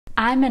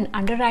I'm an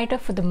underwriter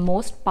for the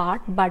most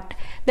part, but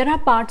there are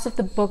parts of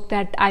the book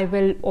that I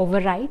will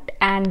overwrite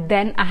and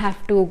then I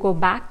have to go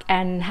back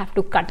and have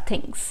to cut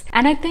things.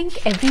 And I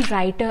think every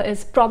writer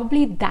is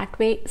probably that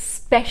way,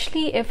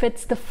 especially if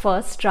it's the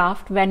first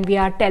draft when we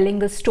are telling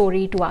the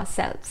story to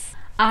ourselves.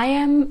 I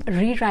am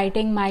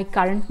rewriting my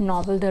current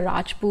novel, The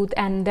Rajput,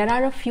 and there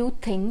are a few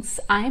things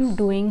I am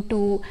doing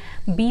to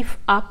beef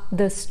up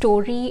the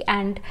story,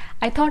 and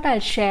I thought I'll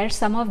share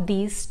some of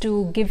these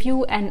to give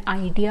you an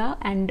idea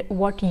and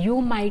what you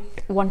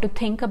might want to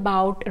think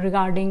about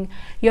regarding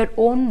your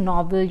own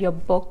novel, your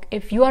book,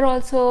 if you are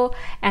also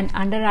an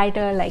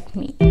underwriter like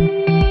me.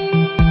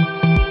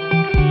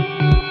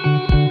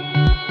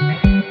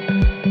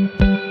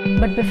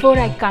 But before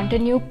I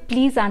continue,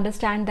 please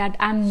understand that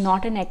I'm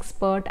not an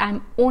expert.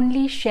 I'm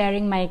only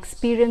sharing my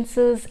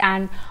experiences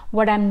and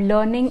what I'm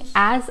learning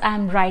as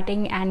I'm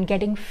writing and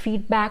getting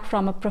feedback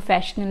from a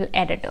professional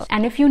editor.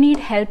 And if you need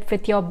help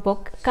with your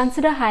book,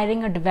 consider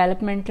hiring a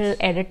developmental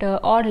editor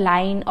or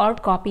line or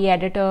copy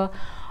editor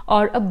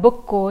or a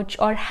book coach,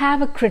 or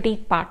have a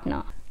critique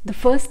partner. The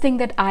first thing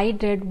that I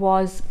did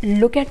was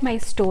look at my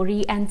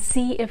story and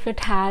see if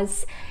it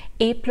has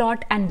A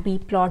plot and B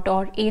plot,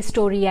 or A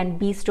story and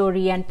B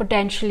story, and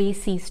potentially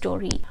C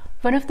story.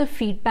 One of the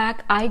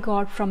feedback I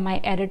got from my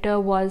editor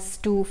was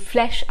to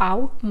flesh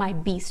out my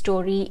B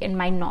story in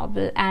my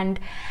novel,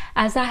 and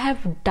as I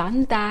have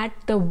done that,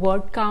 the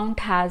word count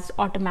has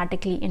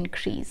automatically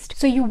increased.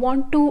 So you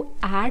want to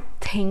add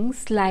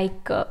things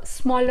like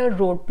smaller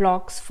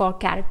roadblocks for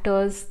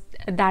characters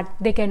that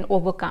they can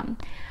overcome.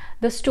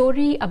 The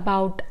story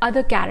about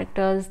other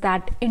characters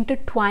that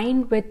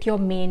intertwine with your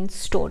main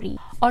story,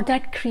 or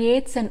that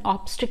creates an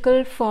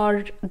obstacle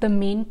for the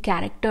main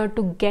character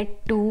to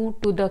get to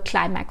the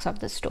climax of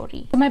the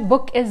story. So my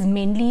book is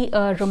mainly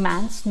a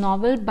romance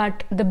novel,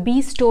 but the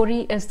B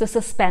story is the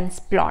suspense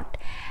plot,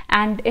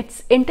 and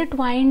it's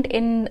intertwined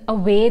in a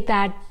way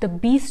that the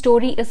B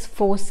story is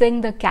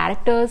forcing the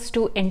characters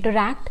to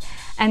interact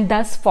and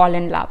thus fall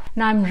in love.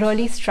 Now I'm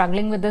really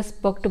struggling with this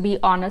book, to be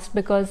honest,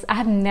 because I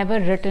have never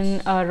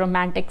written a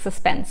romantic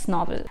suspense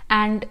novel,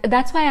 and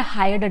that's why I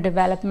hired a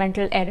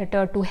developmental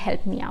editor to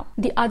help me out.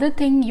 The other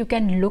thing you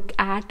can look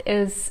at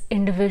is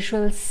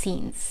individual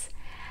scenes.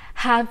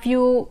 Have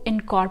you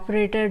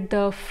incorporated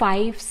the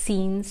 5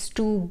 scenes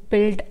to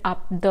build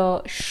up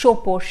the show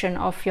portion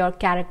of your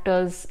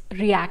character's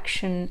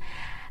reaction,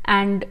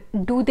 and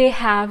do they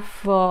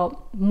have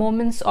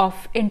moments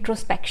of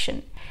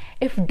introspection?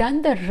 If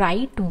done the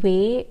right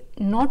way,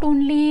 not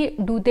only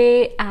do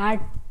they add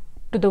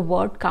to the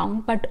word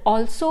count, but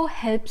also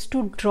helps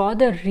to draw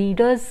the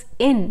readers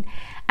in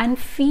and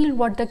feel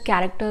what the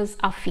characters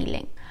are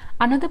feeling.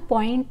 Another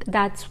point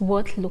that's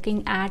worth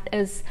looking at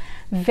is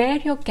where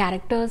your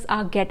characters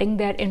are getting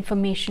their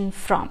information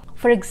from.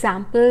 For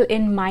example,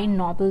 in my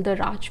novel, The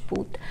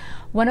Rajput,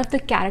 one of the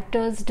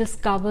characters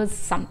discovers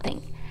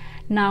something.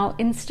 Now,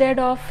 instead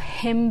of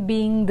him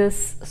being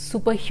this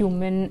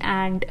superhuman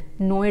and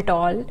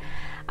know-it-all,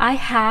 I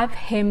have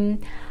him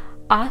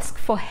ask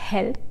for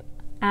help,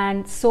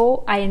 and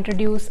so I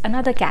introduce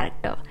another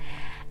character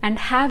and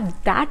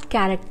have that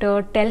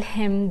character tell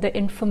him the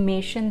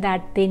information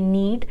that they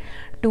need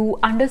to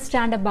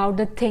understand about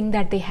the thing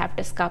that they have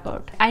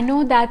discovered. I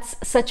know that's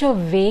such a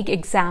vague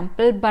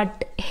example,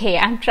 but hey,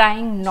 I'm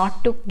trying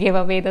not to give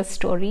away the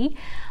story,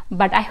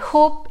 but I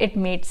hope it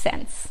made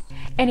sense.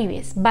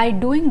 Anyways, by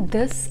doing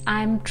this,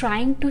 I'm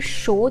trying to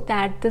show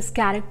that this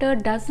character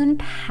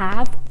doesn't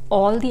have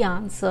all the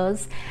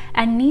answers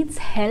and needs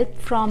help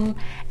from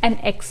an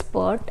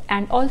expert,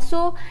 and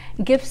also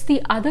gives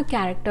the other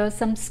character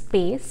some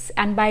space,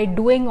 and by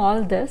doing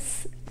all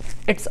this,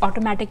 it's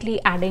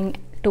automatically adding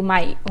to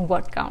my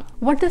word count.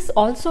 What this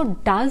also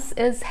does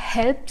is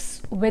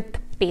helps with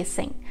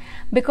pacing,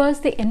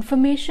 because the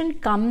information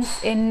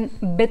comes in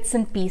bits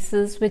and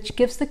pieces, which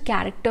gives the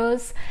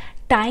characters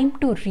time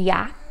to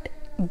react,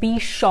 be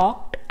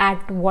shocked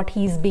at what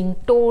he's being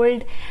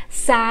told,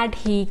 sad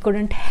he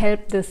couldn't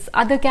help this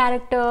other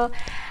character,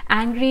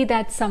 angry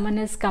that someone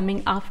is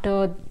coming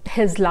after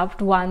his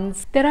loved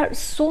ones. There are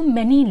so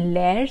many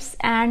layers,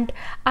 and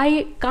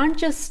I can't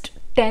just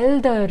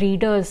tell the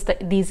readers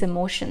these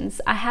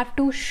emotions. I have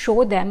to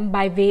show them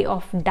by way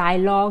of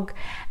dialogue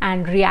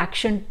and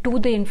reaction to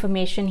the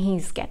information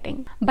he's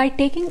getting. By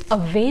taking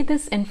away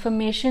this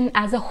information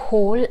as a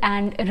whole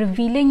and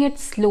revealing it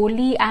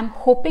slowly, I'm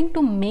hoping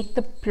to make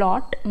the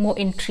plot more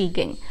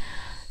intriguing.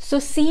 So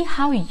see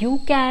how you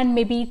can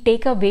maybe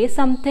take away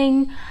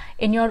something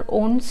in your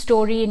own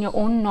story, in your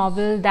own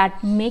novel,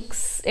 that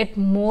makes it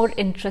more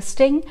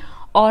interesting,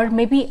 or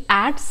maybe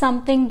add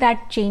something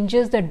that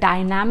changes the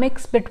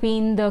dynamics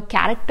between the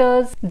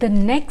characters. The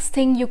next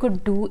thing you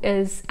could do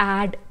is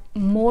add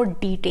more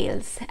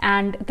details,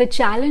 and the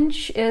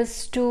challenge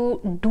is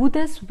to do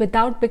this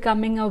without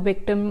becoming a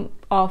victim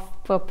of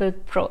purple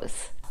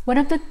prose. One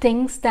of the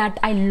things that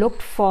I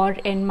looked for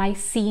in my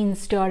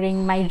scenes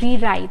during my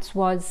rewrites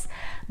was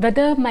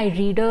whether my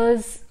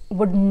readers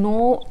would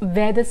know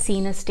where the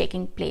scene is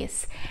taking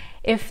place.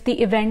 if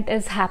the event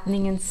is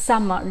happening in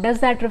summer, does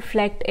that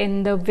reflect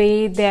in the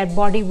way their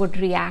body would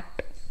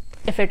react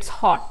if it's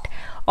hot,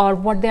 or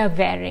what they're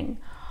wearing?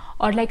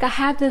 Or like I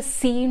have this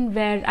scene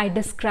where I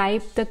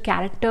describe where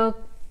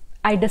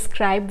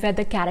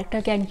the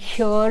character can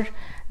hear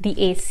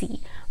the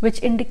AC,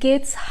 which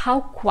indicates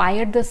how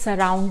quiet the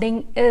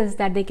surrounding is,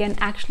 that they can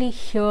actually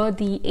hear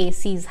the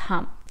AC's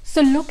hum.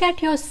 So look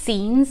at your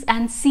scenes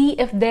and see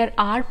if there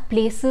are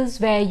places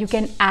where you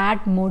can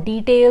add more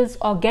details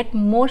or get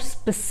more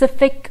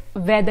specific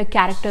where the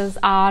characters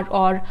are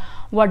or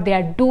what they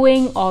are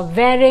doing or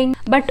wearing.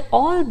 But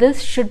all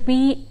this should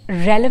be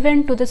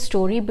relevant to the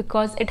story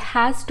because it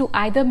has to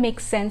either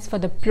make sense for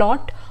the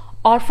plot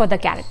or for the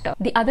character.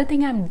 The other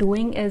thing I'm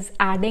doing is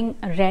adding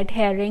red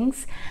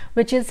herrings,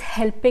 which is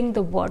helping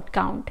the word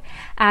count,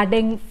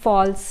 adding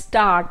false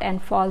start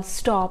and false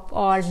stop,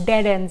 or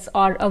dead ends,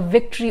 or a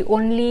victory,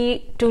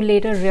 only to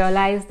later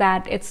realize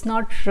that it's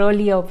not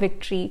really a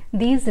victory.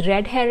 These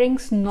red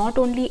herrings not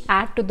only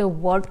add to the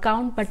word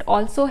count but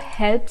also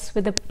helps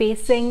with the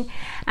pacing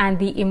and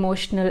the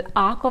emotional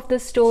arc of the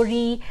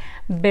story,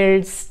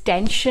 builds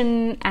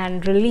tension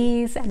and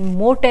release and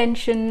more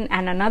tension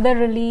and another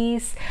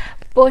release,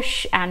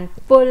 push and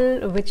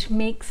pull, which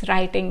makes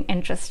writing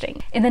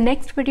interesting. In the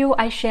next video,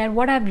 I share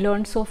what I've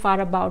learned so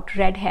far about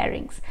red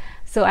herrings.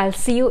 So I'll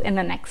see you in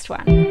the next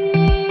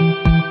one.